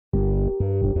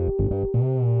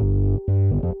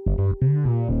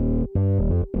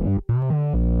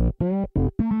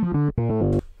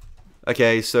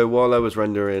Okay, so while I was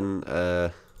rendering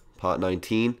part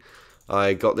 19,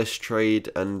 I got this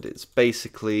trade, and it's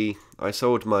basically, I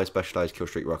sold my specialized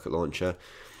killstreak rocket launcher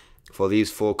for these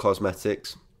 4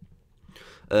 cosmetics.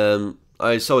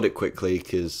 I sold it quickly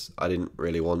because I didn't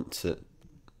really want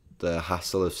the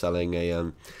hassle of selling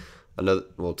another,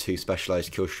 well, 2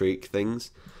 specialized killstreak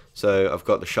things. So I've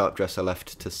got the sharp dresser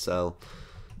left to sell,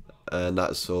 and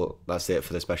that's it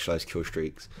for the specialized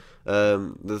killstreaks.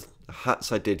 The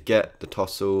hats I did get, the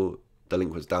Tossle,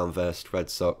 Delinquent's Down Vest, Red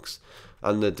Socks,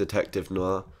 and the Detective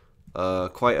Noir,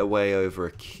 quite a way over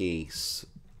a key,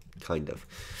 kind of.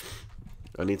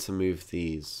 I need to move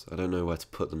these. I don't know where to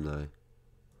put them though.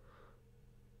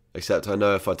 Except I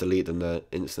know if I delete them, they're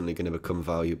instantly going to become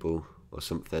valuable or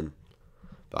something.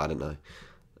 But I don't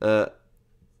know.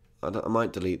 I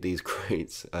might delete these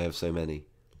crates. I have so many.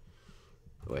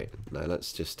 Wait, no,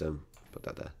 let's just put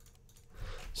that there.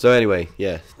 So anyway,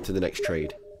 yeah, to the next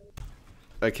trade.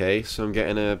 Okay, so I'm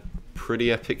getting a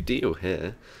pretty epic deal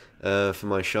here for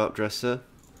my sharp dresser.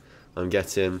 I'm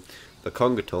getting the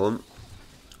Conga Taunt,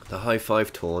 the High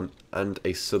 5 Taunt, and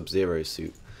a Sub-Zero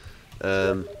suit.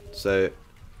 So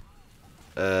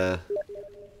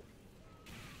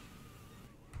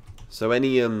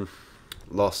any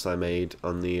loss I made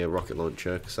on the rocket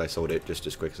launcher, because I sold it just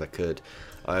as quick as I could,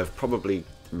 I've probably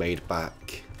made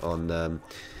back on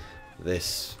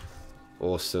this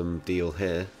awesome deal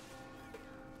here.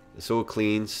 It's all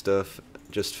clean stuff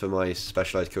just for my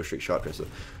specialized killstreak sharp dresser.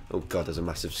 Oh god, there's a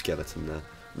massive skeleton there.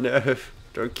 No,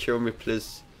 don't kill me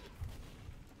please.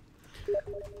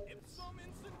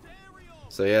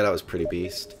 So yeah, that was pretty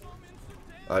beast.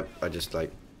 I just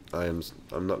like, I'm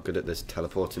not good at this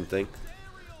teleporting thing.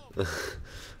 I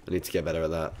need to get better at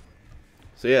that.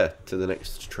 So yeah, to the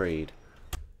next trade.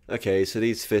 Okay, so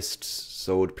these fists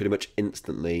sold pretty much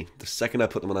instantly. The second I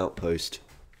put them on Outpost,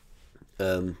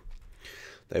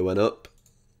 they went up,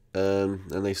 and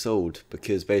they sold.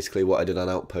 Because basically what I did on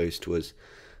Outpost was,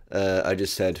 I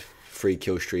just said free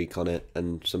kill streak on it,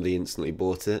 and somebody instantly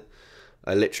bought it.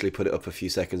 I literally put it up a few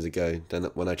seconds ago. Then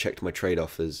when I checked my trade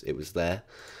offers, it was there,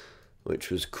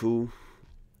 which was cool.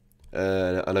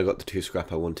 And I got the 2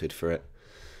 scrap I wanted for it.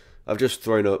 I've just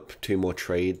thrown up 2 more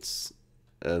trades.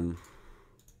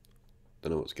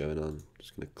 Don't know what's going on.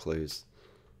 Just gonna close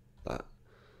that.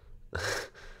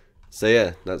 So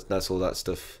yeah, that's all that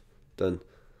stuff done.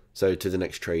 So to the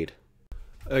next trade.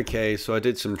 Okay, so I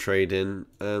did some trading.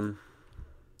 I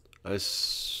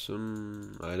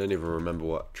don't even remember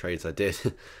what trades I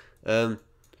did.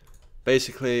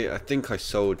 Basically, I think I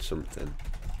sold something.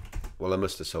 Well, I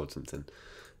must have sold something.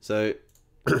 So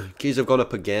keys have gone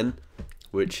up again,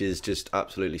 which is just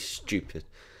absolutely stupid.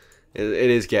 It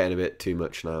is getting a bit too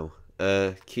much now.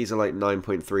 Keys are like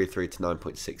 9.33 to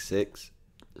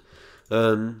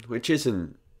 9.66, which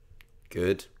isn't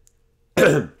good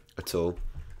at all.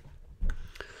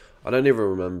 I don't even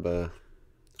remember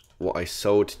what I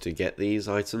sold to get these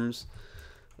items.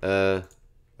 I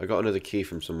got another key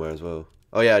from somewhere as well.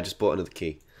 Oh yeah, I just bought another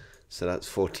key. So that's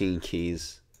 14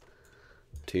 keys.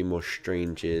 2 more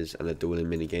strangers and a dueling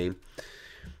minigame.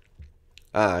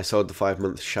 I sold the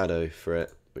 5-month shadow for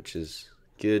it, which is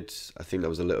good. I think that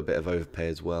was a little bit of overpay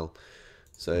as well.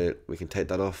 So we can take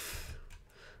that off.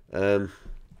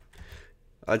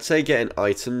 I'd say getting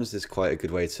items is quite a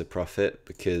good way to profit,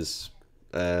 because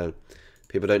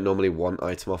people don't normally want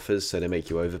item offers, so they make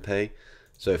you overpay.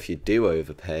 So if you do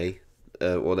overpay,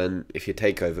 well then if you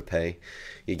take overpay,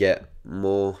 you get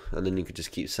more, and then you could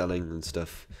just keep selling and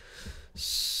stuff.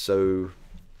 So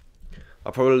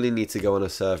I probably need to go on a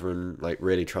server and like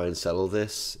really try and sell all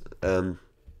this. I'm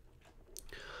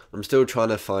still trying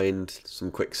to find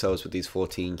some quick sells with these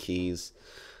 14 keys.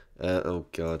 Oh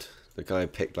god, the guy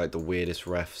picked like the weirdest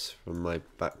refs from my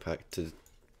backpack to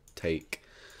take.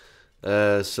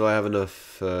 So I have enough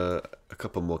for a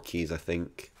couple more keys, I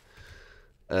think.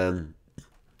 So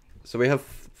we have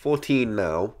 14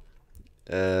 now,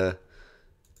 and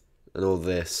all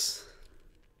this.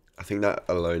 I think that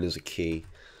alone is a key.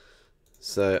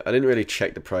 So I didn't really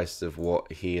check the prices of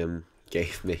what he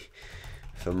gave me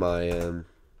for my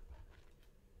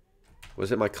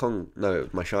was it my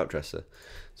my sharp dresser.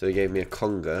 So he gave me a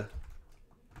Conga,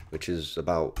 which is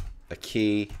about a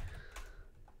key,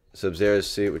 Sub-Zero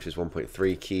suit, which is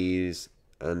 1.3 keys,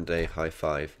 and a high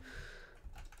 5.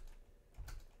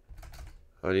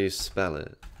 How do you spell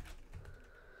it?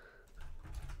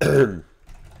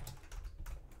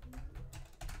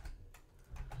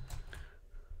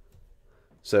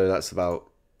 So that's about,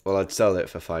 well, I'd sell it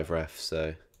for 5 refs,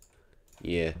 so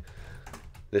yeah.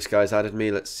 This guy's added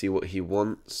me, let's see what he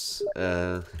wants.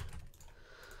 So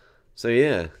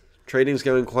yeah, trading's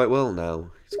going quite well now,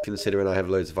 considering I have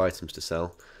loads of items to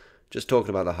sell. Just talking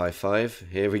about the high five,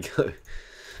 here we go.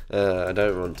 I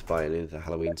don't want to buy any of the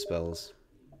Halloween spells.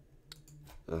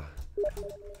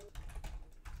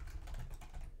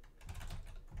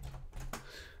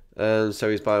 So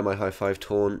he's buying my high five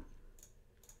taunt.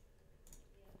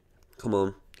 Come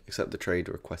on, accept the trade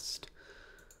request.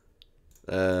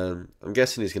 I'm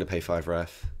guessing he's going to pay 5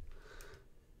 ref.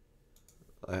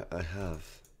 I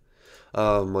have.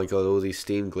 Oh my god, all these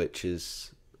Steam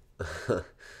glitches. Can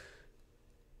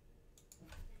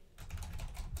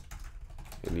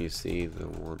you see the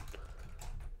one?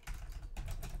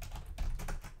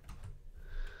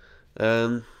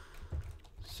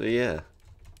 So yeah.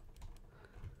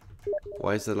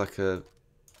 Why is there like a...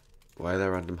 Why are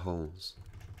there random holes?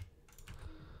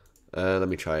 Let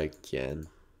me try again.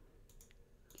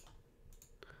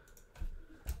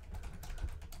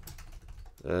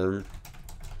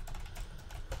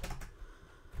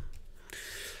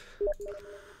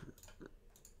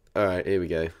 Alright, here we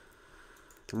go.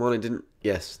 Come on, it didn't...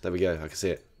 Yes, there we go. I can see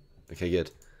it. Okay, good.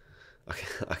 Okay,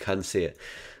 I can see it.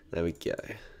 There we go.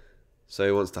 So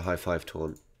he wants the high five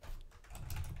taunt.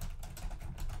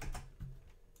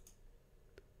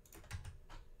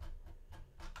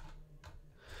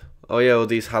 Oh yeah, all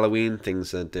these Halloween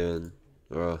things they're doing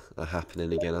are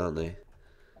happening again, aren't they?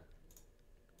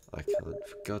 I can't.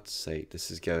 For God's sake, this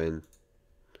is getting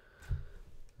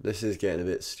a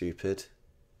bit stupid.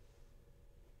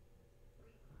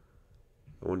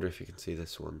 I wonder if you can see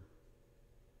this one.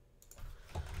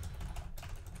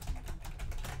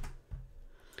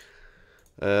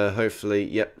 Hopefully,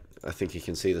 yep, I think you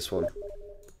can see this one.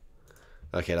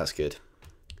 Okay, that's good.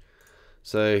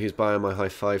 So he's buying my high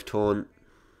five taunt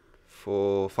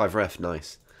for 5 ref,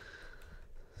 nice.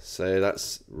 So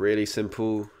that's really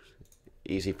simple,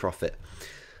 easy profit.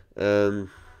 So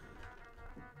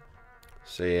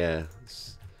yeah,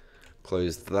 let's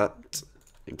close that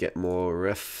and get more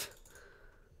ref.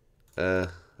 I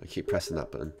keep pressing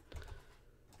that button.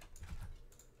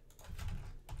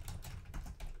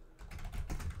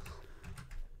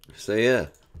 So yeah,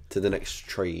 to the next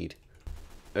trade.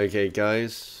 Okay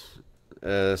guys,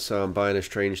 so I'm buying a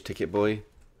strange ticket boy.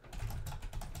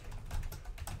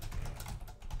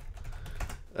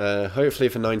 Hopefully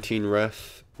for 19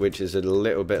 ref, which is a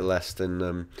little bit less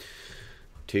than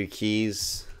 2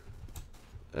 keys.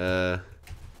 This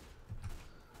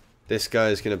guy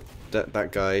is gonna,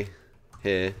 that guy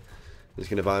here is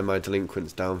gonna buy my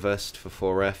delinquents down vest for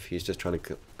 4 ref. He's just trying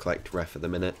to collect ref at the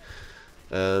minute.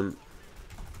 No.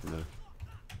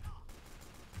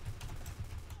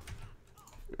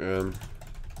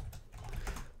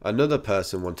 Another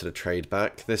person wanted to trade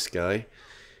back. This guy,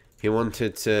 he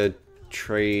wanted to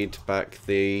trade back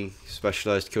the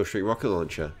specialized kill streak rocket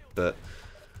launcher, but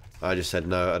I just said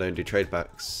no, I don't do trade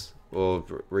backs or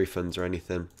refunds or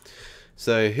anything.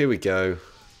 So here we go.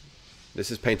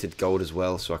 This is painted gold as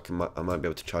well, so I might be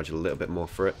able to charge a little bit more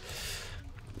for it,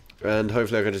 and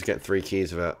hopefully I can just get 3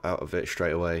 keys out of it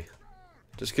straight away,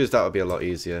 just because that would be a lot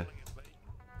easier.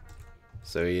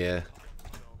 So yeah,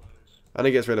 and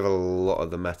it gets rid of a lot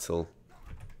of the metal.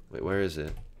 Wait, where is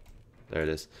it? There it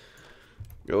is.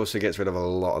 It also gets rid of a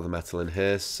lot of the metal in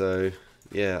here, so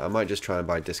yeah, I might just try and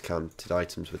buy discounted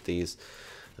items with these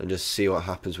and just see what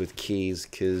happens with keys,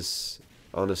 because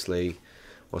honestly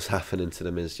what's happening to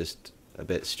them is just a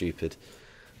bit stupid.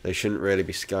 They shouldn't really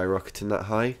be skyrocketing that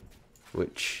high,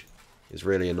 which is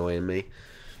really annoying me,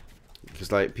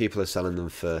 because like people are selling them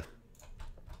for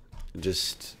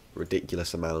just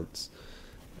ridiculous amounts.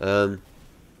 I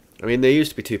mean, they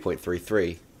used to be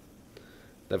 2.33.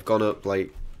 They've gone up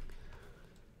like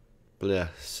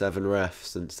 7 ref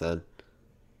since then.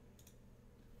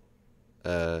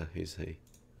 Who's he?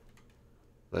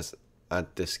 Let's add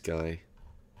this guy,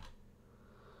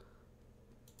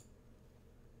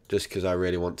 just because I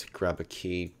really want to grab a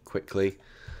key quickly.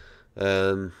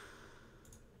 Oh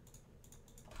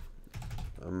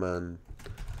man.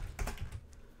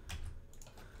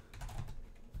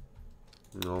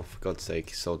 Oh, for God's sake,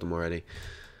 he sold them already.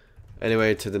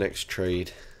 Anyway, to the next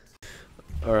trade.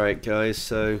 Alright guys,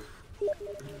 so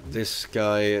this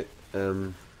guy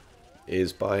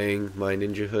is buying my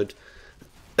Ninja Hood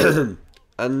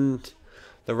and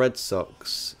the Red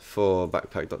Socks for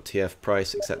backpack.tf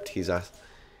price, except he's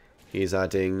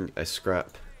adding a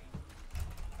scrap.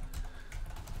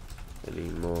 Any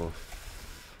more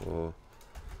for...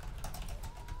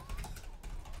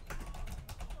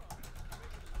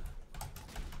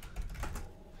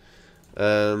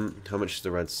 how much is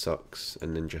the Red Socks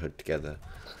and Ninja Hood together?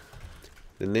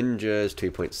 The Ninja is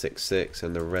 2.66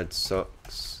 and the Red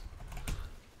Socks,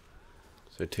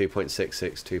 so So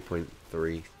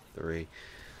 2.66, 2.33.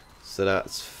 So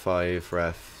that's 5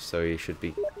 ref. So he should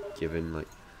be given like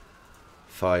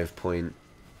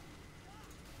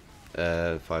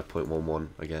 5.11,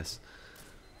 I guess.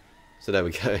 So there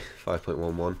we go,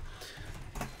 5.11.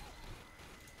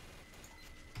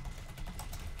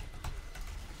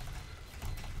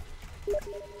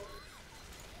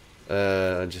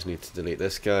 I just need to delete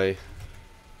this guy.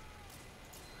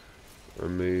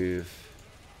 Remove.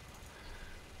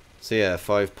 So yeah,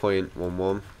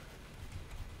 5.11.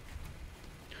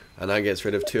 And that gets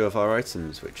rid of 2 of our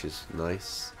items, which is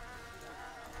nice.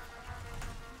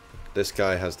 This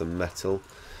guy has the metal.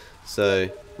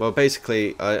 So, well,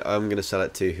 basically, I'm going to sell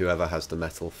it to whoever has the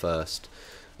metal first.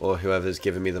 Or whoever's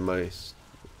given me the most.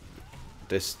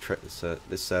 This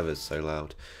server's so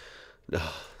loud.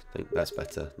 Oh, I think that's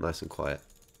better. Nice and quiet.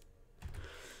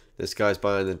 This guy's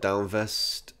buying the down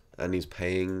vest. And he's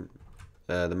paying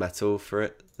the metal for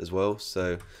it as well.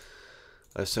 So,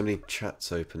 I have so many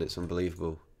chats open. It's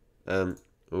unbelievable. Oh,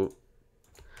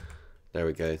 there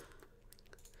we go.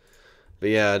 But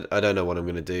yeah, I don't know what I'm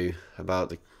going to do about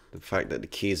the fact that the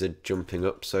keys are jumping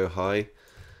up so high.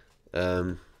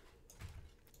 Because,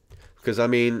 I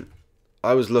mean,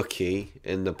 I was lucky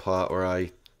in the part where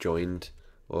I joined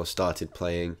or started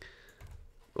playing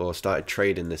or started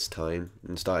trading this time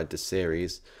and started the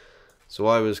series. So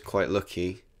I was quite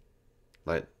lucky,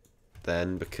 like,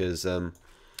 then, because the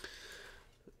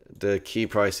key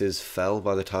prices fell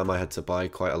by the time I had to buy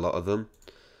quite a lot of them.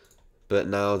 But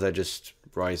now they're just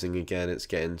rising again. It's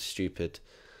getting stupid.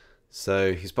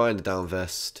 So he's buying the down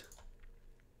vest.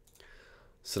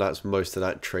 So that's most of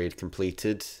that trade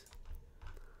completed.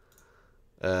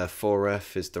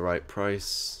 4F is the right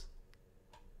price.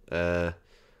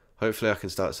 Hopefully I can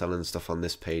start selling stuff on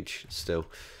this page still.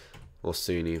 Or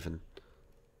soon even.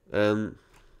 Oh,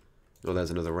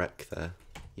 there's another wreck there.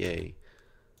 Yay.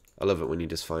 I love it when you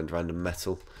just find random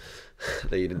metal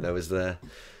that you didn't know was there.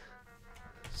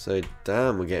 So,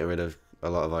 damn, we're getting rid of a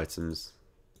lot of items.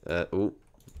 Oh.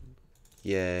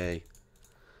 Yay.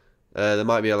 There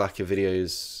might be a lack of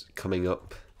videos coming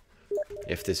up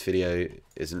if this video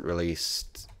isn't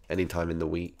released anytime in the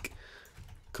week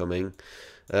coming.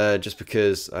 Just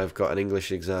because I've got an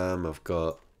English exam, I've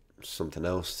got something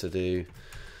else to do.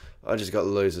 I just got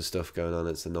loads of stuff going on,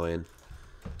 it's annoying.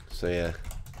 So, yeah.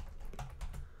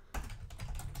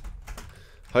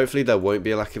 Hopefully there won't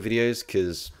be a lack of videos,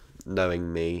 because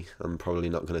knowing me, I'm probably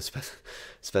not going to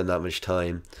spend that much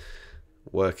time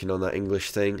working on that English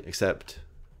thing, except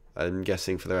I'm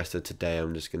guessing for the rest of today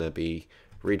I'm just going to be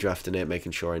redrafting it,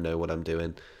 making sure I know what I'm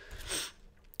doing.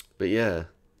 But yeah,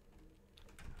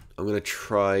 I'm going to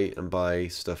try and buy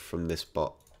stuff from this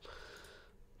bot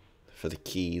for the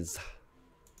keys.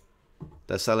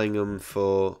 They're selling them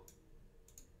for...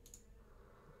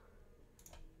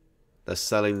 They're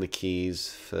selling the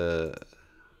keys for...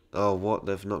 Oh, what?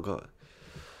 They've not got...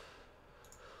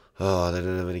 Oh, they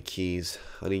don't have any keys.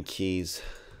 I need keys.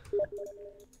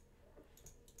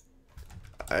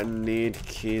 I need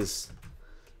keys.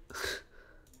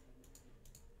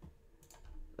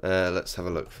 Let's have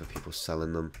a look for people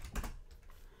selling them.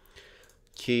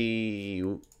 Key...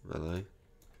 Ooh, hello.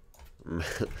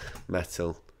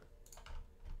 Metal.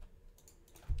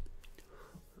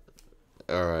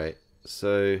 Alright,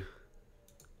 so...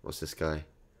 What's this guy?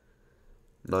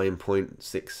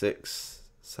 9.66.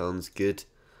 Sounds good.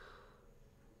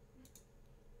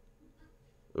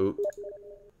 Ooh.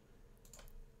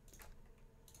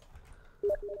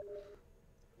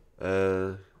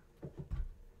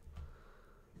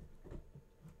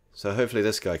 So hopefully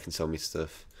this guy can sell me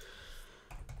stuff.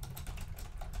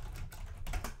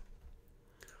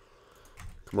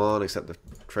 Come on, accept the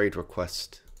trade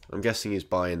request. I'm guessing he's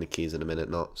buying the keys in a minute,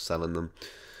 not selling them.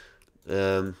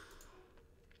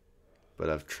 But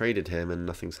I've traded him and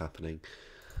nothing's happening.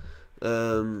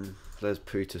 There's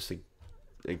Putus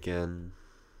again.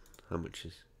 How much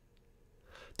is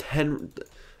 10?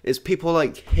 It's people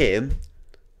like him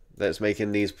that's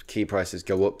making these key prices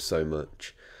go up so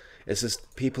much. It's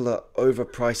just people are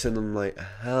overpricing them like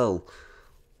hell.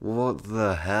 What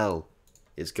the hell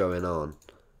is going on?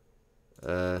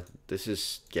 This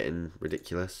is getting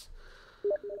ridiculous.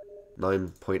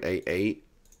 9.88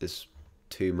 is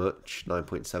too much.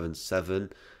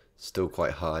 9.77 still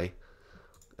quite high.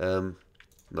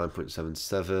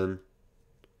 9.77.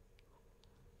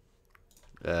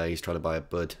 He's trying to buy a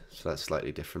bud, so that's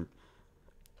slightly different.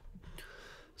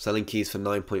 Selling keys for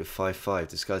 9.55.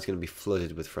 This guy's going to be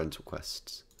flooded with friend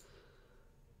requests.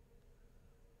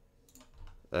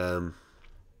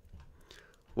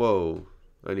 Whoa,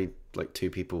 only like 2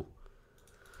 people.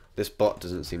 This bot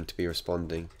doesn't seem to be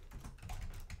responding.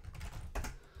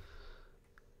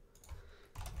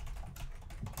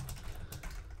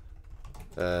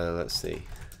 Let's see.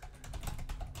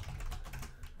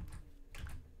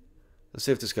 Let's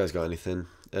see if this guy's got anything.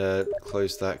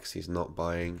 Close that because he's not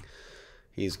buying.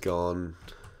 He's gone.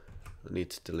 I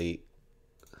need to delete.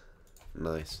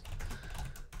 Nice.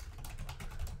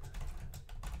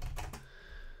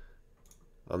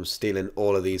 I'm stealing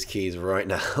all of these keys right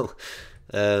now.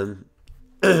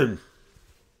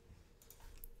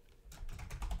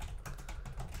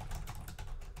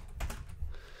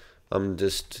 I'm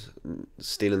just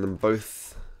stealing them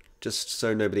both, just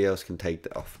so nobody else can take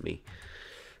that off me.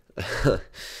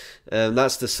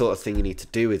 That's the sort of thing you need to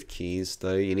do with keys,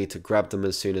 though. You need to grab them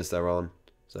as soon as they're on.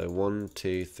 So 1,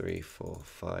 2, 3, 4,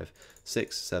 5,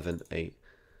 6, 7, 8,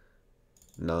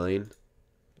 9.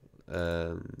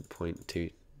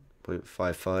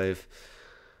 0.2.55.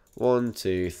 1,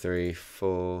 2, 3,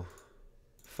 4,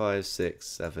 5, 6,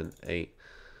 7, 8,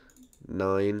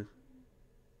 9.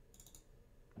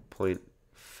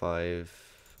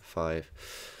 0.55.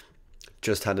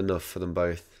 Just had enough for them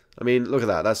both. I mean, look at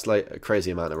that. That's like a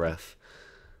crazy amount of ref.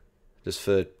 Just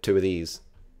for 2 of these.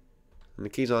 And the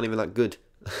keys aren't even that good.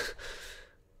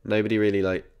 Nobody really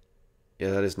like... Yeah,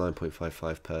 that is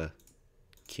 9.55 per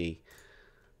key.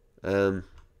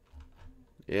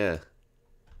 Yeah.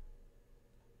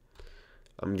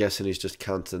 I'm guessing he's just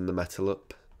counting the metal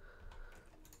up.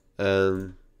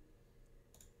 That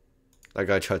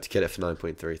guy tried to get it for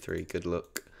 9.33. Good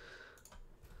luck.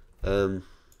 But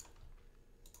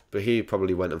he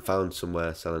probably went and found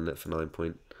somewhere selling it for 9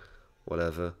 point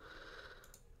whatever.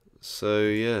 So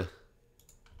yeah.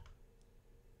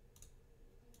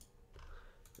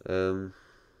 Come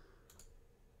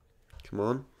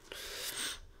on.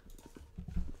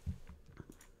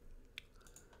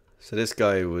 So this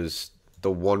guy was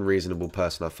the one reasonable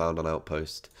person I found on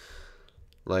Outpost.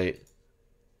 Like,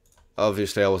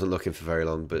 obviously I wasn't looking for very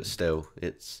long, but still,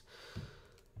 it's...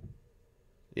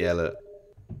 Yeah, look.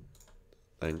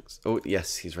 Thanks. Oh,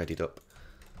 yes, he's readied up.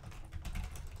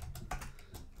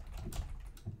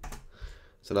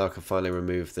 So now I can finally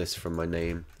remove this from my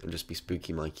name and just be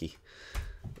Spooky Mikey.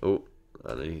 Oh,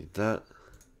 I don't need that.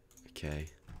 Okay.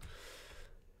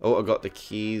 Oh, I got the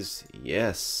keys.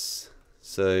 Yes.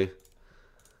 So,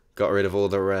 got rid of all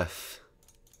the ref.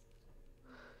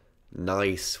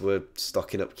 Nice. We're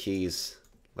stocking up keys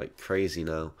like crazy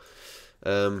now.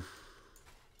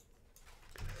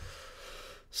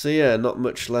 So yeah, not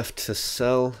much left to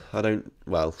sell. I don't,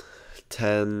 well,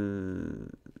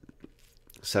 10,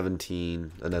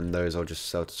 17, and then those I'll just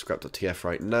sell to scrap.tf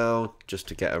right now, just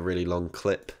to get a really long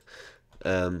clip.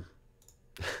 MVM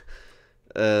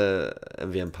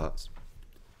parts.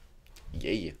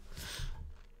 Yeah.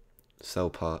 Sell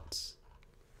parts.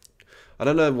 I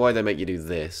don't know why they make you do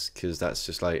this, because that's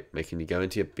just like making you go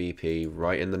into your BP,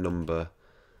 write in the number.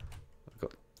 I've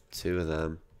got 2 of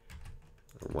them,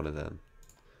 and 1 of them.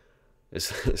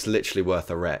 It's literally worth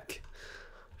a wreck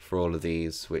for all of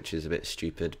these, which is a bit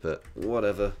stupid, but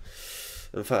whatever.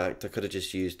 In fact, I could have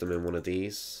just used them in one of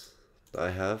these that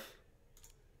I have.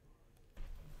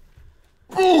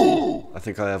 I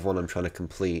think I have one I'm trying to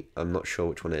complete. I'm not sure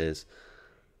which one it is.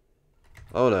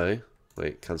 Oh no.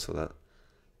 Wait, cancel that.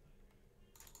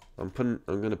 I'm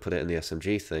gonna put it in the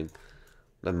SMG thing.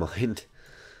 Never mind.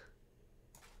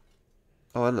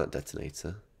 Oh, and that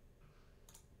detonator.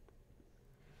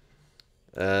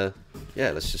 Yeah,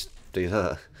 let's just do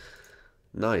that.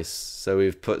 Nice. So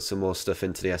we've put some more stuff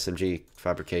into the SMG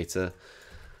fabricator.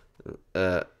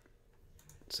 So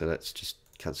let's just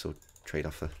cancel trade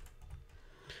offer.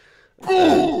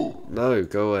 No,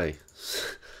 go away.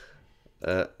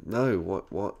 No,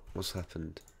 what's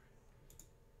happened?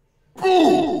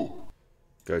 Go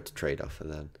to trade offer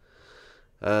then.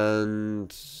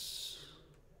 And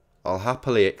I'll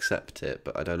happily accept it,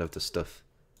 but I don't have the stuff.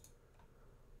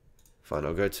 Fine,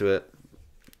 I'll go to it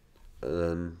and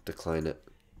then decline it.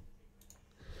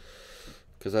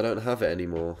 Because I don't have it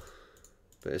anymore.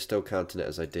 But it's still counting it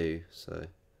as I do, so.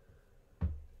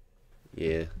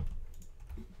 Yeah.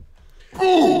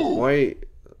 Why?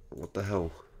 What the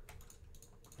hell?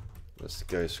 Let's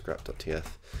go scrap.tf.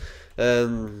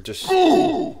 Just...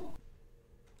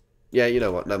 Yeah, you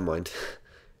know what, never mind.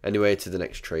 Anyway, to the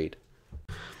next trade.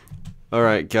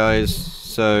 Alright guys,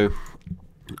 so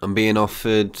I'm being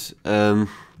offered a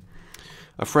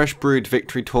fresh brewed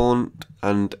victory taunt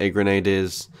and a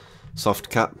grenadier's soft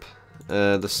cap.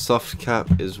 The soft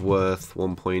cap is worth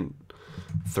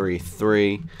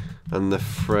 1.33 and the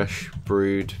fresh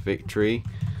brewed victory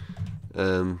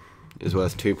is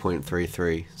worth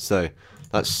 2.33. So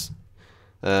that's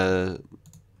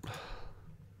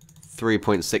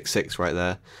 3.66 right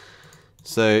there.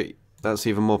 So that's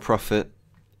even more profit.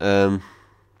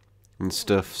 and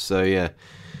stuff. So yeah,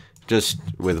 just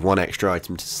with one extra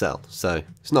item to sell. So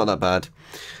it's not that bad.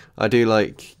 I do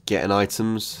like getting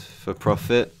items for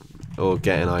profit or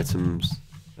getting items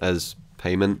as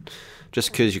payment,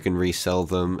 just because you can resell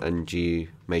them and you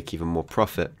make even more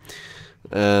profit.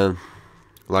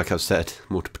 Like I've said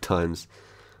multiple times.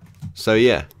 So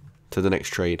yeah, to the next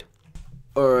trade.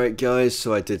 Alright guys,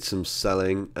 so I did some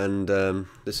selling, and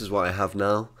this is what I have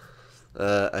now.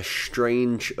 A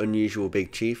strange, unusual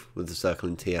Big Chief with the Circle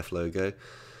and TF logo.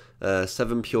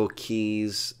 7 pure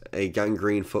keys, a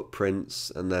gangrene footprints,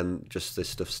 and then just this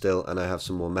stuff still. And I have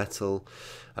some more metal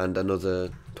and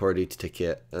another Toradita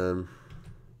ticket. I'm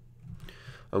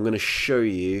going to show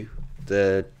you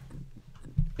the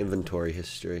inventory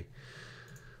history.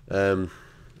 Some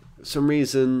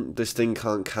reason this thing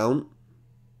can't count.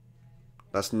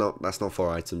 That's not 4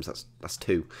 items. That's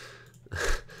 2.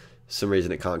 Some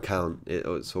reason it can't count.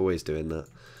 It's always doing that.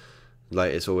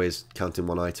 Like, it's always counting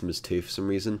 1 item as 2 for some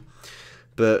reason.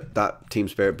 But that Team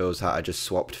Spirit Bills hat I just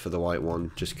swapped for the white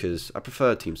one, just because I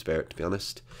prefer Team Spirit, to be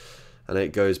honest. And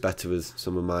it goes better with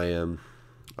some of my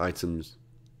items.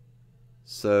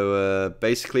 So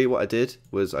basically what I did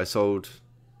was I sold...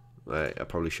 I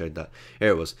probably showed that.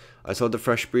 Here it was. I sold the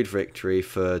Fresh Breed Victory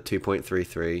for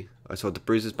 2.33. I sold the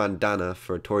Bruiser's Bandana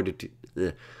for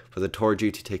the Tour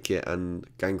Duty ticket and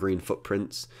Gangrene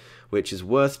Footprints, which is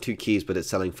worth 2 keys, but it's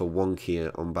selling for 1 key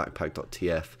on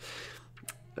backpack.tf.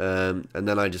 And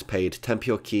then I just paid 10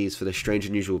 pure keys for the Strange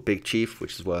Unusual Big Chief,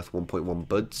 which is worth 1.1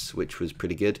 buds, which was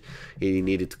pretty good. He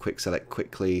needed to quick select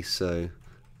quickly, so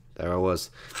there I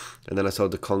was. And then I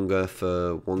sold the Conga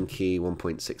for 1 key,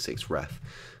 1.66 ref.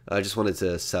 I just wanted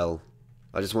to sell.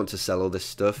 I just want to sell all this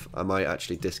stuff. I might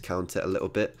actually discount it a little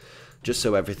bit, just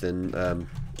so everything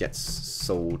gets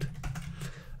sold.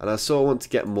 And I sort of want to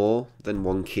get more than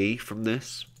 1 key from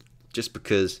this, just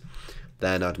because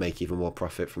then I'd make even more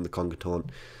profit from the Conga Taunt.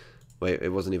 Wait, it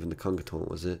wasn't even the Conga Taunt,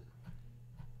 was it?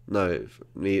 No,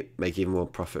 make even more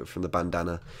profit from the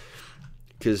bandana.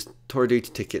 Because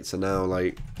Toradita tickets are now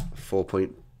like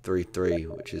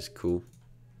 4.33, which is cool.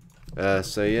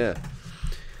 So yeah,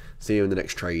 see you in the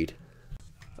next trade.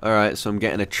 Alright, so I'm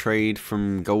getting a trade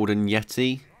from Golden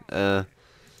Yeti,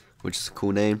 which is a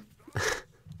cool name.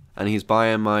 And he's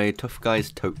buying my Tough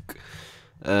Guys toque.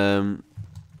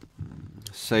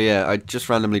 So yeah, I just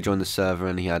randomly joined the server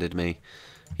and he added me.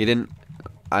 He didn't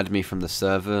add me from the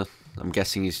server. I'm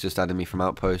guessing he's just added me from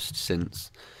Outpost,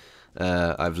 since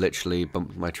I've literally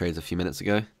bumped my trades a few minutes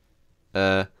ago.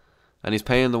 And he's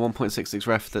paying the 1.66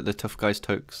 ref that the Tough Guys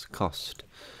toques cost,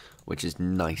 which is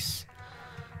nice.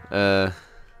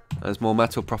 There's more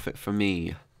metal profit for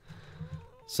me.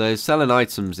 So selling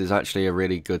items is actually a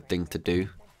really good thing to do,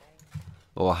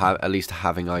 or at least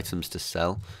having items to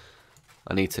sell.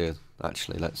 I need to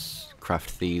actually, let's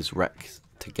craft these wrecks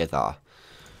together.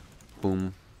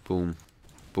 Boom, boom,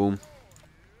 boom.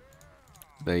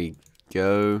 There you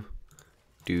go.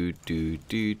 Do.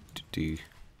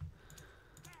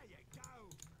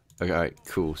 Okay,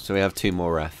 cool. So we have 2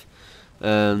 more ref.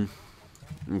 I'm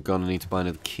gonna need to buy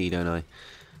another key, don't I?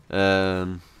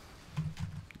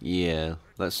 Yeah,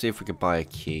 let's see if we can buy a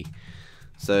key.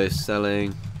 So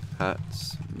selling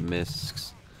hats,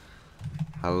 Miscs,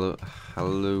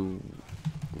 Halloween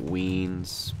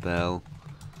spell,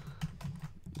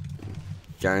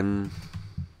 gangrene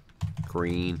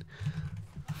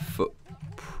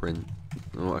footprint.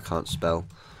 Oh, I can't spell.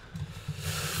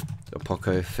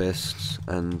 Apoco fists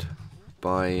and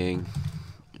buying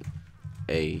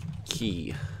a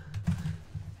key.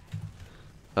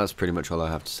 That's pretty much all I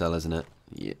have to sell, isn't it?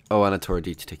 Yeah. Oh, and a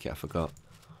Toradita ticket, I forgot.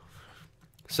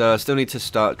 So I still need to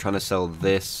start trying to sell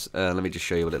this. Let me just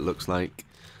show you what it looks like.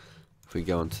 If we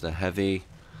go on to the heavy,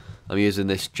 I'm using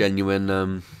this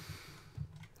genuine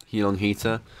Heelong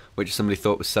heater, which somebody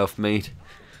thought was self-made,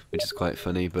 which is quite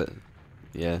funny, but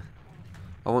yeah.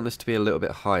 I want this to be a little bit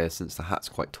higher since the hat's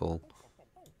quite tall.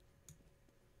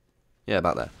 Yeah,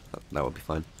 about there. That would be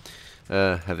fine.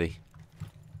 Heavy.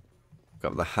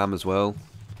 Got the ham as well.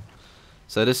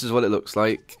 So this is what it looks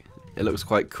like. It looks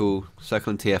quite cool.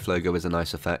 Circle and TF logo is a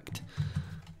nice effect.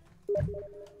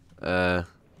 So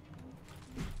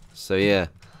yeah.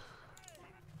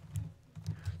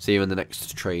 See you in the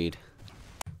next trade.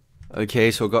 Okay,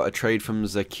 so I got a trade from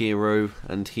Zakiro,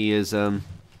 and he is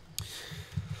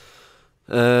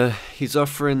he's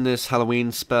offering this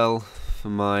Halloween spell for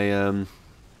my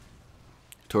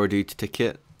Toradita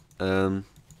ticket. I'm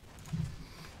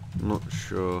not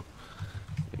sure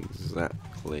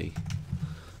exactly.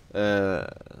 So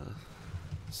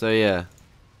yeah,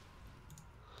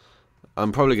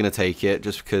 I'm probably gonna take it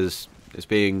just because it's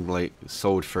being like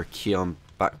sold for a key on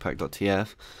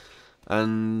backpack.tf.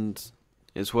 and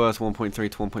it's worth 1.3 to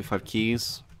 1.5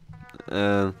 keys.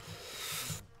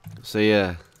 So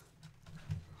yeah.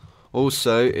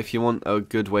 Also, if you want a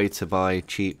good way to buy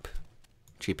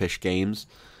cheapish games,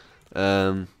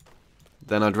 then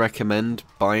I'd recommend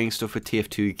buying stuff with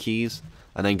TF2 keys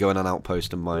and then going on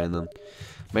Outpost and buying them.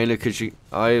 Mainly because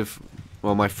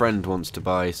my friend wants to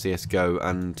buy CS:GO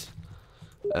and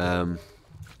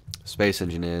Space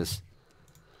Engineers,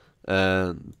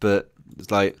 but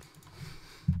it's like,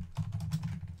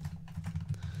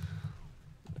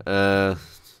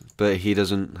 but he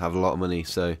doesn't have a lot of money,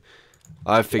 so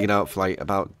I've figured out for like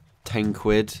about 10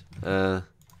 quid, you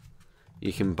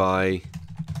can buy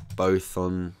both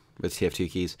with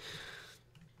TF2 keys.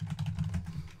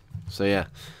 So yeah,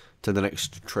 to the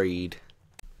next trade.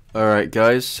 Alright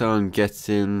guys, so I'm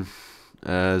getting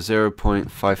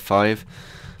 0.55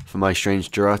 for my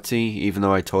Strange Durati, even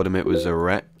though I told him it was a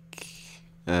wreck.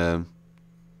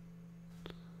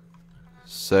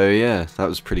 So yeah, that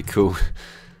was pretty cool.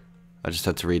 I just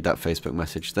had to read that Facebook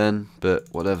message then, but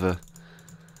whatever.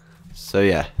 So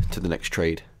yeah, to the next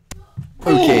trade.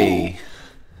 Okay.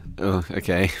 Oh,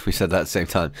 okay, we said that at the same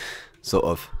time. Sort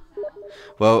of.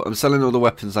 Well, I'm selling all the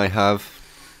weapons I have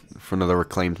for another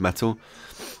reclaimed metal.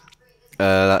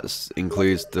 That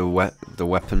includes the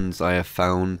weapons I have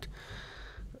found.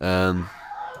 That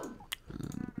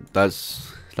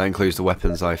includes the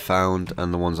weapons I found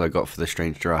and the ones I got for the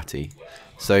Strange Durati.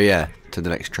 So yeah, to the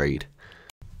next trade.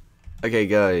 Okay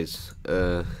guys,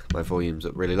 my volume's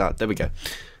up really loud. There we go.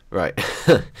 Right.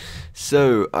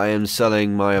 So I am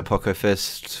selling my Apoco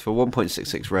Fist for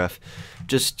 1.66 ref.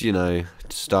 Just, you know,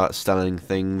 to start selling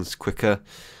things quicker.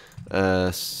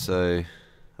 So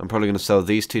I'm probably going to sell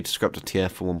these two to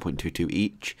Scrap.tf for 1.22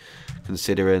 each,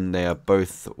 considering they are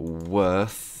both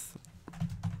worth.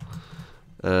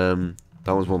 That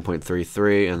one's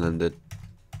 1.33, and then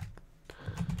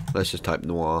let's just type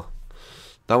Noir.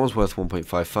 That one's worth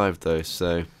 1.55 though,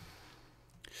 so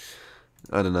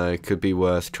I don't know. It could be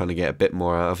worth trying to get a bit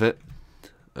more out of it.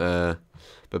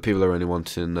 But people are only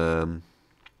wanting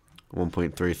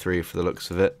 1.33 for the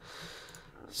looks of it.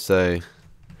 So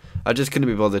I just couldn't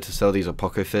be bothered to sell these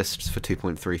Apoco Fists for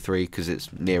 2.33 because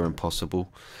it's near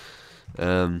impossible.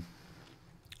 So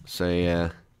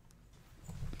yeah.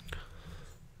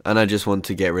 And I just want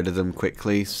to get rid of them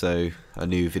quickly, so a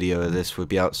new video of this would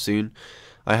be out soon.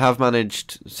 I have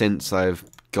managed, since I've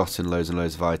gotten loads and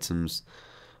loads of items,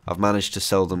 I've managed to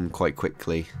sell them quite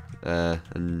quickly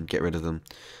and get rid of them.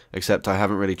 Except I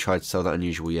haven't really tried to sell that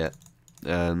unusual yet.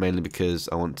 Mainly because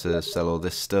I want to sell all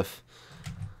this stuff.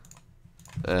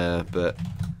 But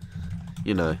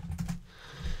you know,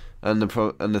 and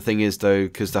the thing is though,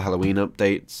 because the Halloween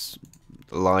update's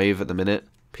live at the minute,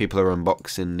 people are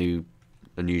unboxing new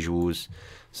unusuals,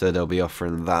 so they'll be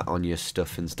offering that on your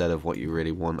stuff instead of what you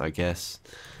really want, I guess,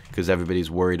 because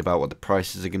everybody's worried about what the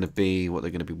prices are going to be, what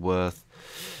they're going to be worth.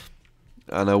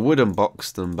 And I would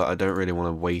unbox them, but I don't really want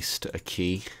to waste a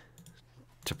key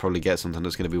to probably get something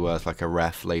that's going to be worth like a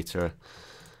ref later, a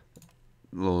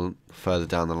little further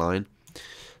down the line.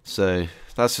 So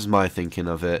that's just my thinking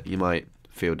of it. You might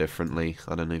feel differently,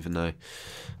 I don't even know.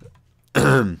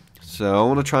 So I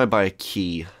want to try and buy a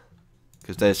key,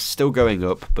 because they're still going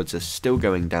up, but they're still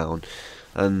going down.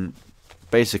 And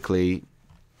basically,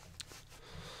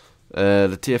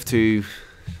 the TF2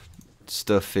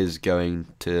 stuff is going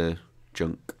to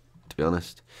junk, to be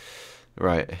honest.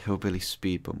 Right, Hillbilly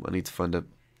Speed Bump. I need to find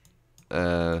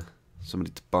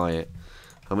somebody to buy it.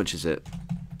 How much is it?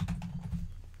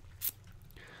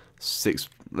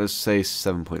 Let's say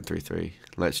 7.33.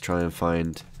 Let's try and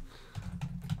find.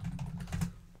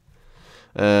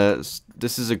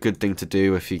 This is a good thing to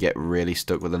do if you get really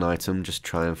stuck with an item. Just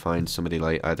try and find somebody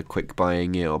like either quick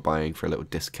buying it or buying for a little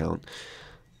discount,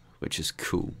 which is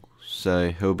cool.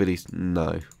 So Hillbilly,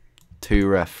 no, 2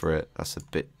 ref for it. That's a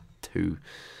bit too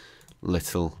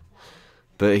little.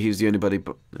 But he's the only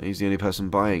person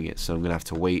buying it, so I'm gonna have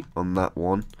to wait on that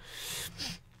one.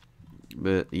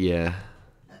 But yeah,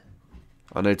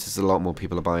 I noticed a lot more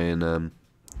people are buying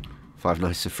Five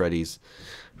Nights at Freddy's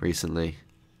recently.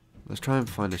 Let's try and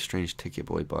find a Strange Ticket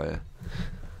Boy buyer,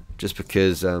 just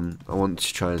because I want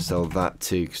to try and sell that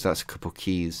too, because that's a couple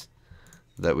keys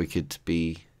that could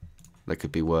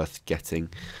be worth getting.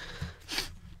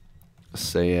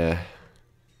 So yeah,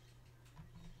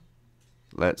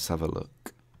 let's have a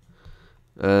look.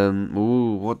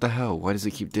 Ooh, what the hell? Why does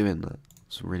it keep doing that?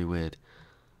 It's really weird.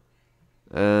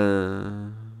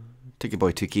 Ticket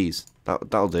Boy 2 keys.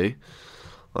 That'll do.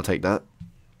 I'll take that.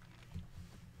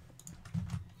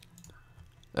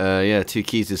 Yeah, 2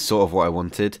 keys is sort of what I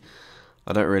wanted.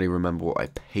 I don't really remember what I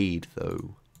paid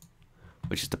though.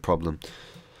 which is the problem.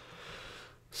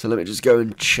 So let me just go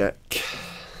and check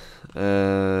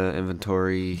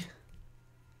inventory.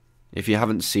 If you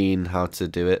haven't seen how to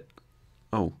do it,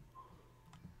 oh,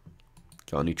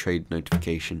 got a new trade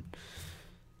notification.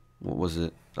 What was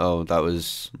it? Oh, that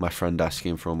was my friend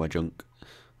asking for all my junk,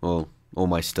 well, all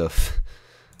my stuff.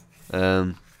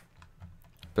 But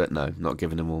no, not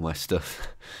giving him all my stuff.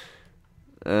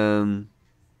 View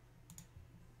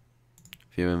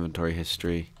inventory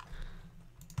history.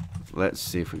 Let's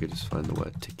see if we could just find the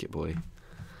word ticket boy.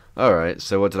 Alright,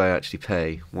 so what did I actually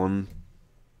pay? 1,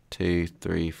 2,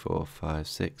 3, 4, 5,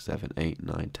 6, 7, 8,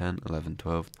 9, 10, 11,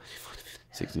 12,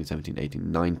 16, 17, 18,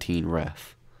 19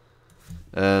 ref.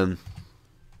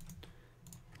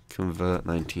 Convert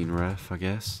 19 ref, I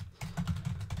guess.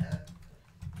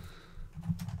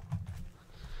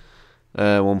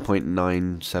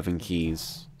 1.97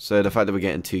 keys. So the fact that we're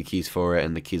getting 2 keys for it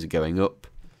and the keys are going up,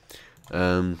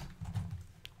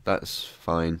 that's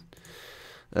fine.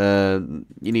 You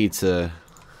need to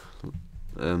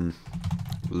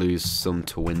lose some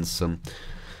to win some,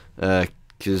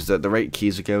 because at the rate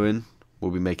keys are going,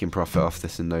 we'll be making profit off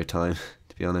this in no time,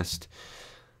 to be honest.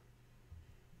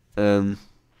 And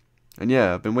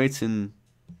yeah, I've been waiting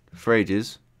for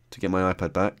ages to get my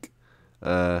iPad back.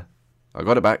 I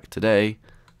got it back today,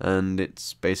 and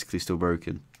it's basically still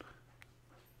broken.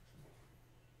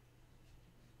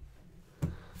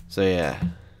 So yeah,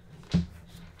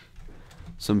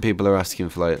 some people are asking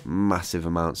for like massive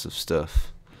amounts of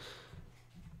stuff,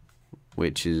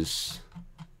 which is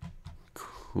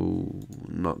cool,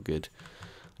 not good.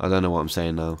 I don't know what I'm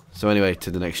saying now. So anyway,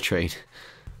 to the next trade.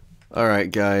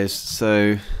 Alright guys,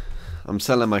 so I'm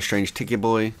selling my strange ticket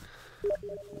boy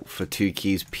for 2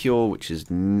 keys pure, which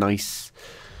is nice.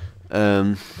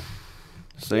 So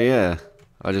yeah,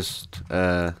 I just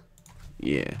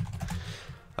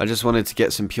wanted to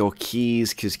get some pure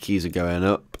keys because keys are going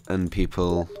up and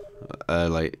people are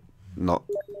like not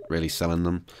really selling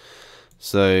them.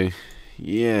 So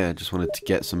yeah, just wanted to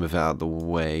get some of it out of the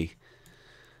way.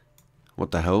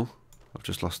 What the hell? I've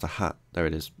just lost a hat. There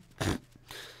it is.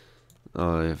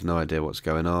 Oh, I have no idea what's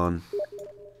going on.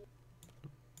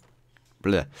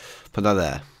 Bleh. Put that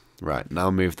there. Right, now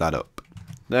move that up.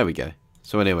 There we go.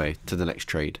 So anyway, to the next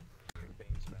trade.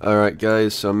 Alright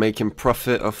guys, so I'm making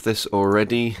profit off this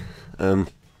already. I'm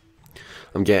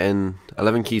getting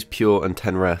 11 keys pure and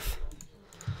 10 ref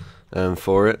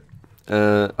for it.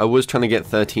 I was trying to get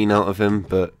 13 out of him,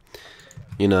 but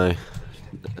you know,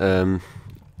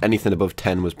 anything above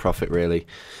 10 was profit really,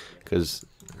 because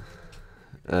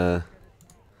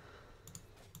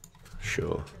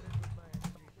sure.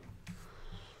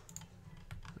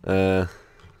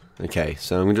 Okay,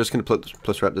 so I'm just going to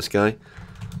plus rep this guy.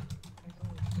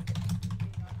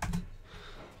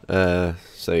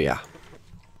 So yeah.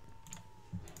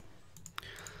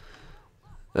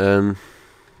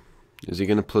 Is he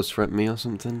going to plus rep me or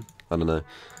something? I don't know.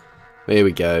 But here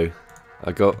we go.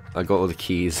 I got all the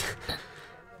keys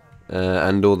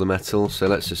and all the metal. So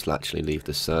let's just actually leave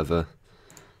the server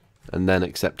and then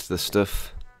accept the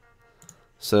stuff.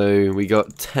 So we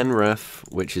got 10 ref,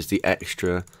 which is the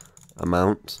extra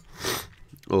amount,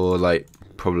 or like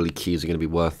probably keys are going to be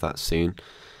worth that soon.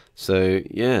 So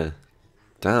yeah,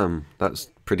 damn, that's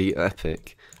pretty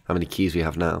epic. How many keys we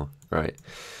have now? Right.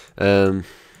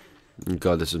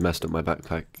 God, this has messed up my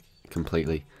backpack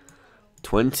completely.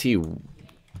 20.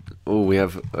 Oh, we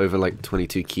have over like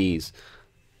 22 keys.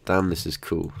 Damn, this is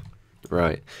cool.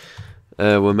 Right.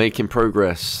 We're making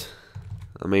progress.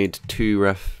 I made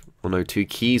 2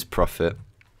 keys profit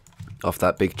off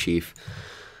that big chief.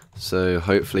 So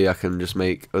hopefully I can just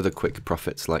make other quick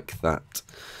profits like that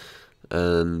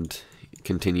and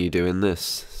continue doing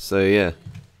this. So yeah.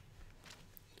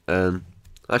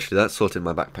 Actually that sorted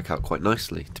my backpack out quite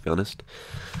nicely, to be honest.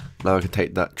 Now I can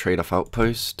take that trade off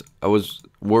outpost. I was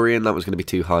worrying that was going to be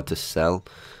too hard to sell,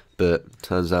 but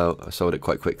turns out I sold it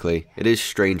quite quickly. It is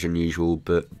strange and unusual,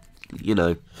 but you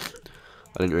know,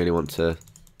 I didn't really want to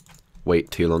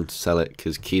wait too long to sell it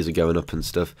because keys are going up and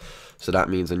stuff, so that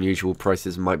means unusual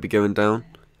prices might be going down,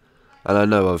 and I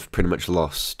know I've pretty much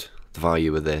lost the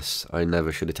value of this. I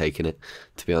never should have taken it,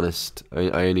 to be honest.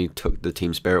 I only took the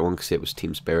Team Spirit one because it was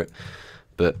Team Spirit,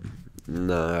 but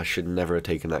no, I should never have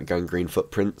taken that gangrene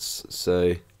footprints,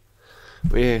 so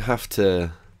we have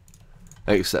to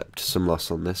accept some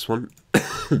loss on this one.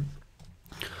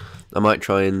 I might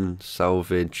try and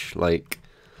salvage like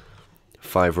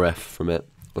 5 ref from it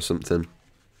or something.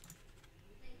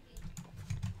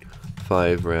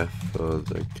 5 ref for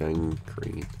the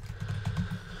gangrene.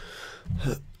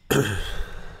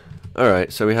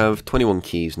 Alright, so we have 21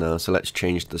 keys now, so let's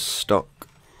change the stock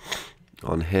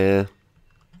on here.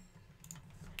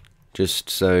 just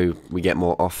so we get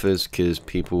more offers, because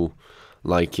people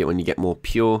like it when you get more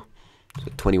pure. So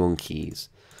 21 keys.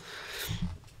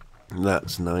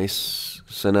 That's nice.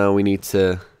 So now we need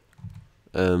to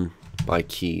buy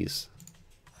keys.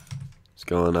 Let's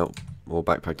go on out more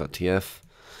backpack.tf.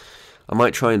 I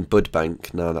might try and bud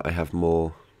bank now that I have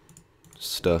more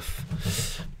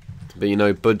stuff. But you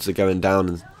know, buds are going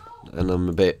down and I'm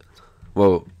a bit...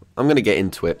 Well, I'm going to get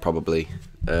into it probably.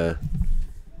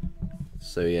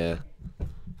 So yeah.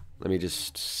 Let me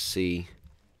just see.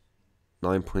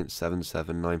 9.77,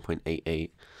 9.88.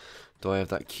 Do I have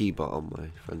that keybot on my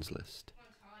friends list?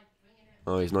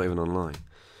 Oh, he's not even online.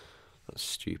 That's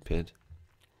stupid.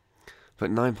 But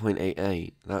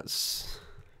 9.88, that's a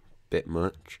bit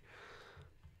much.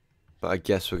 But I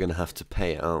guess we're going to have to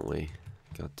pay it, aren't we?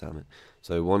 God damn it.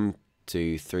 So 1,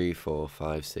 2, 3, 4,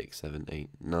 5, 6, 7, 8,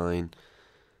 9.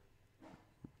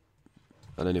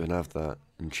 I don't even have that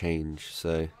and change.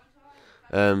 So,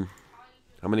 how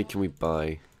many can we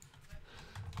buy?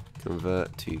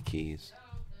 Convert 2 keys.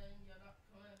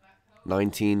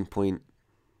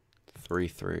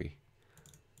 19.33.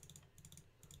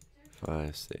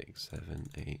 5, 6, 7,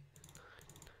 8,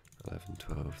 11,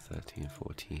 12, 13,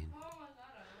 14,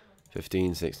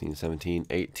 15, 16, 17,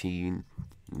 18,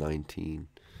 19.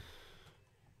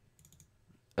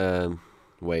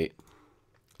 Wait.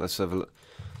 Let's have a look.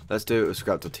 Let's do it with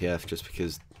scrap.tf just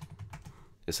because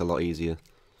it's a lot easier.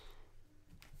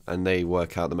 And they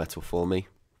work out the metal for me.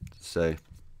 So,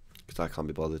 because I can't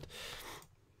be bothered.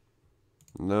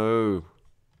 No.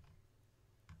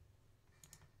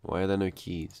 Why are there no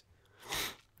keys?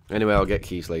 Anyway, I'll get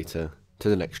keys later. To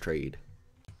the next trade.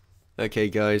 Okay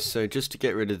guys, so just to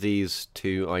get rid of these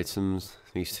 2 items,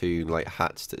 these 2 like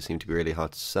hats that seem to be really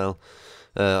hard to sell,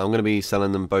 I'm going to be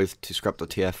selling them both to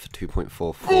scrap.tf for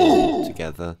 2.44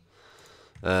 together.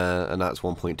 And that's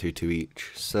 1.22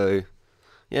 each. So,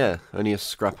 yeah, only a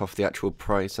scrap off the actual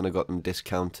price, and I got them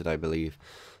discounted, I believe.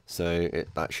 So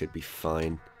that should be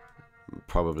fine.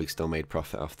 Probably still made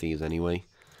profit off these anyway.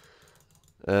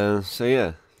 So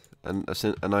yeah, and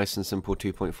a nice and simple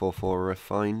 2.44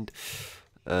 refined.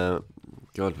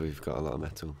 God, we've got a lot of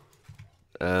metal.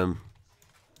 How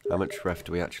much ref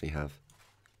do we actually have?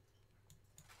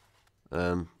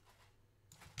 So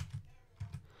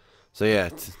yeah,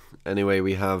 anyway,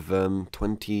 we have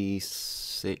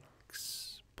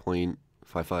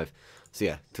 26.55. So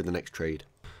yeah, to the next trade.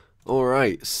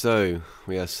 Alright, so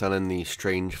we are selling the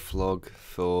Strange Flog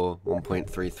for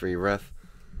 1.33 ref.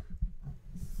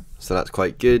 So that's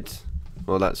quite good.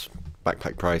 Well, that's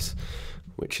backpack price,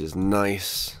 which is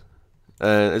nice.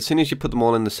 As soon as you put them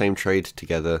all in the same trade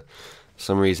together, for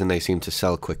some reason they seem to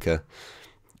sell quicker.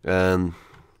 So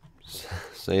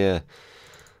yeah,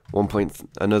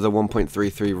 another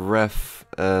 1.33 ref.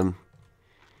 I'm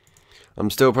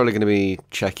still probably going to be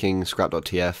checking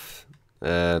scrap.tf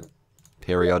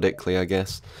periodically, I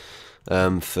guess,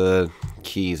 for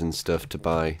keys and stuff to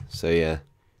buy. So yeah,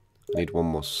 I need one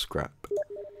more scrap.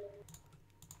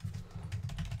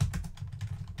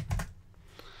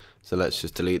 So let's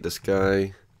just delete this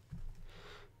guy,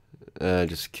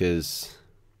 just because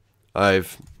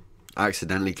I've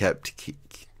accidentally kept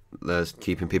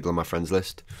keeping people on my friends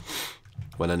list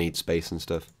when I need space and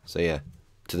stuff. So yeah,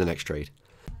 to the next trade.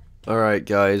 Alright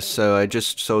guys, so I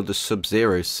just sold the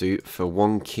Sub-Zero suit for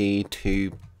 1 key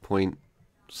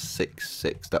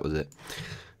 2.66, that was it.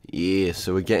 Yeah,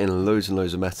 so we're getting loads and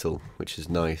loads of metal, which is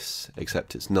nice,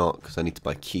 except it's not, because I need to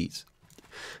buy keys.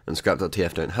 And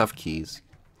scrap.tf don't have keys.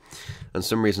 And for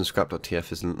some reason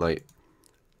scrap.tf isn't like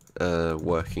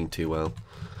working too well.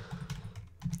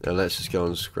 Let's just go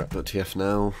on scrap.tf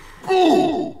now.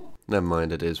 Never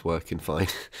mind, it is working fine.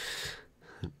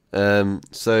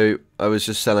 So I was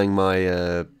just selling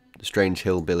my Strange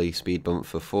Hillbilly speed bump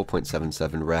for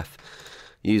 4.77 ref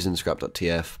using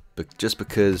scrap.tf, but just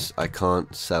because I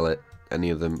can't sell it any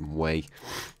other way,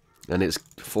 and it's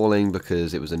falling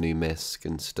because it was a new Misc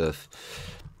and stuff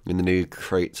in the new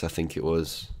crates, I think it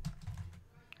was,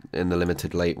 in the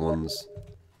limited late ones.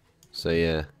 So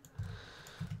yeah,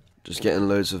 just getting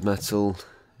loads of metal.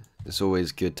 It's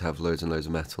always good to have loads and loads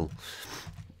of metal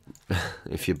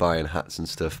if you're buying hats and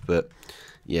stuff. But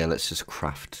yeah, let's just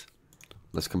craft.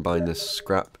 Let's combine this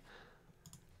scrap.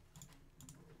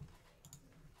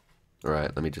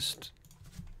 Alright, let me just...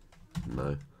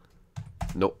 No.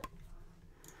 Nope.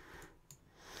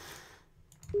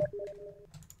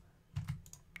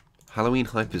 Halloween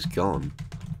hype is gone.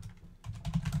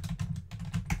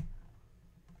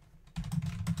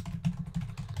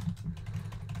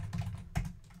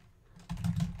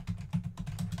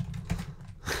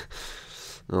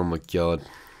 Oh my god.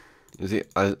 Is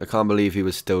it? I can't believe he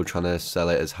was still trying to sell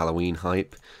it as Halloween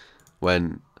hype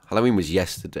when Halloween was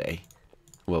yesterday.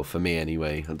 Well, for me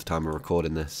anyway, at the time of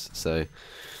recording this. So,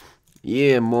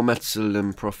 yeah, more metal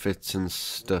and profits and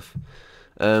stuff.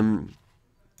 A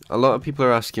lot of people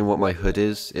are asking what my hood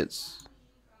is. It's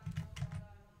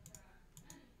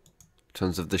in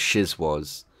terms of the shiz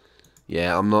was.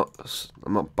 Yeah, I'm not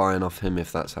buying off him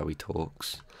if that's how he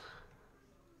talks.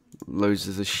 Loads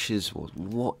of the shiz was.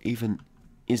 What even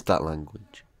is that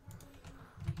language?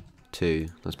 2.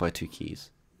 Let's buy 2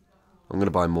 keys. I'm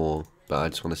gonna buy more, but I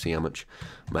just want to see how much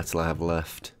metal I have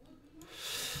left.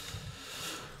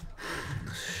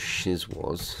 Shiz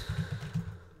was.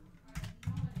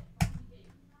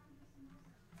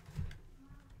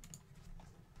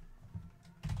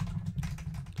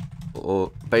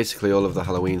 Or basically all of the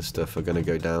Halloween stuff are gonna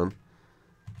go down.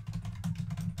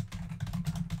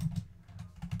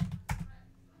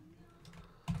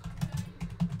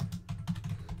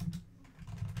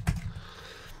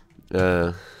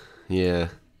 Yeah.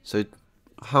 So,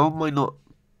 how am I not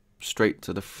straight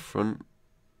to the front?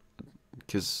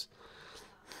 Because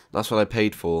that's what I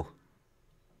paid for.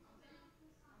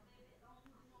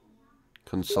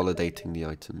 Consolidating the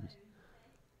items.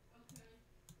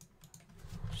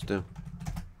 Still.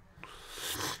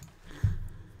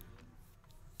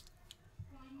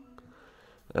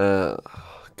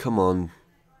 Come on.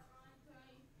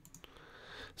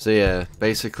 So yeah,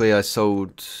 basically I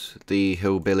sold the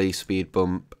Hillbilly speed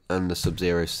bump and the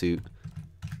Sub-Zero suit.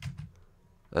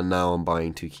 And now I'm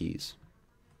buying 2 keys.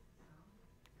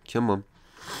 Come on.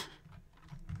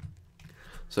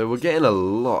 So we're getting a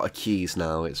lot of keys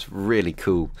now. It's really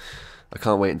cool. I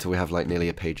can't wait until we have like nearly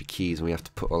a page of keys and we have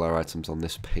to put all our items on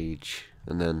this page.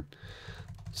 And then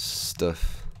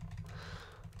stuff.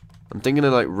 I'm thinking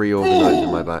of like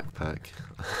reorganizing my backpack.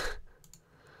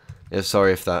 Yeah,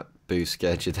 sorry if that boo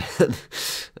scared you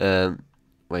then.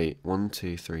 Wait, 1,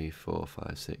 2, 3, 4,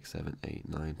 5, 6, 7, 8,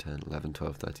 9, 10, 11,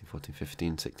 12, 13, 14,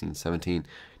 15, 16, 17,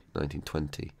 19,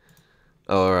 20.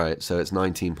 Oh, alright, so it's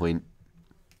 19.77,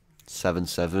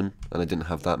 and I didn't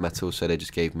have that metal, so they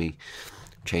just gave me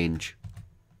change.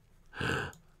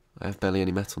 I have barely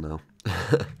any metal now.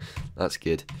 That's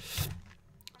good.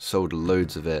 Sold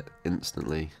loads of it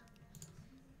instantly.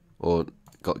 Or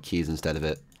got keys instead of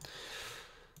it.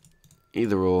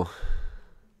 Either or.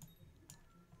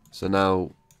 So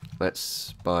now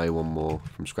let's buy one more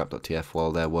from scrap.tf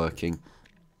while they're working.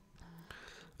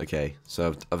 Okay,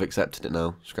 so I've accepted it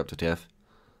now, scrap.tf.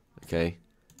 Okay,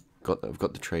 I've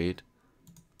got the trade.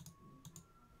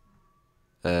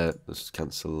 Let's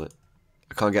cancel it.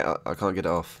 I can't get it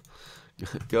off.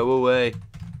 Go away.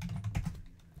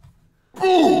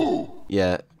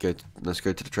 Yeah, good. Let's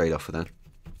go to the trade offer then.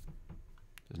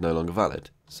 It's no longer valid.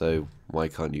 So why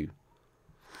can't you?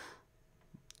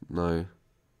 No.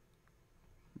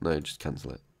 No, just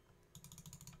cancel it.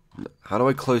 How do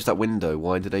I close that window?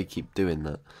 Why do they keep doing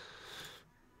that?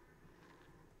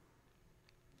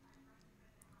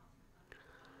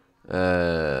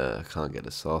 I can't get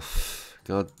this off.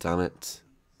 God damn it.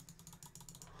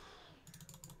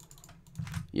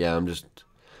 Yeah,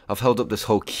 I've held up this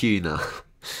whole queue now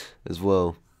as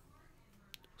well.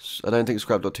 I don't think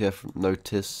scrap.tf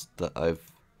noticed that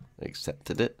I've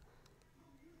accepted it.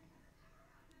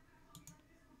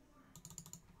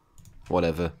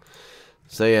 Whatever.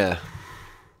 So yeah,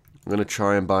 I'm going to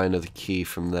try and buy another key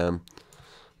from them.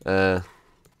 I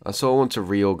sort of want to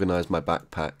reorganize my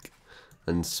backpack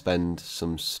and spend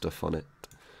some stuff on it.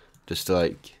 Just to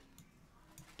like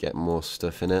get more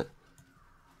stuff in it.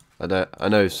 I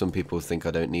know some people think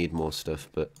I don't need more stuff,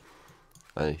 but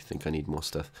I think I need more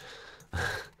stuff.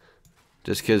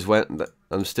 Just because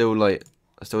I still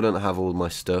don't have all my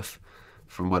stuff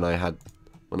from when I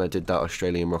did that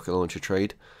Australian rocket launcher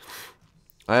trade.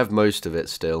 I have most of it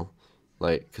still,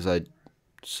 like, because I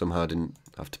somehow didn't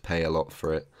have to pay a lot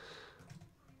for it.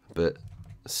 But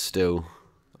still,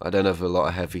 I don't have a lot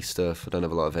of heavy stuff. I don't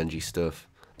have a lot of NG stuff.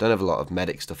 I don't have a lot of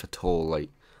medic stuff at all. Like,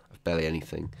 I've barely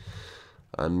anything.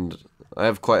 And I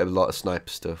have quite a lot of sniper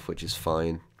stuff, which is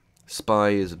fine. Spy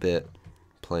is a bit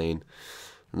plain.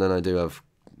 And then I do have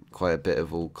quite a bit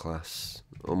of all class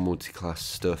or multi-class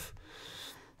stuff.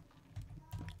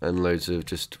 And loads of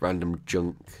just random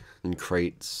junk and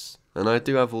crates. And I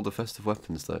do have all the festive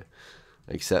weapons though.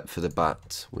 Except for the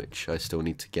bat, which I still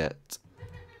need to get.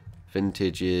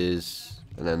 Vintages.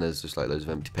 And then there's just like loads of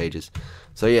empty pages.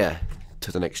 So yeah,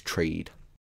 to the next trade.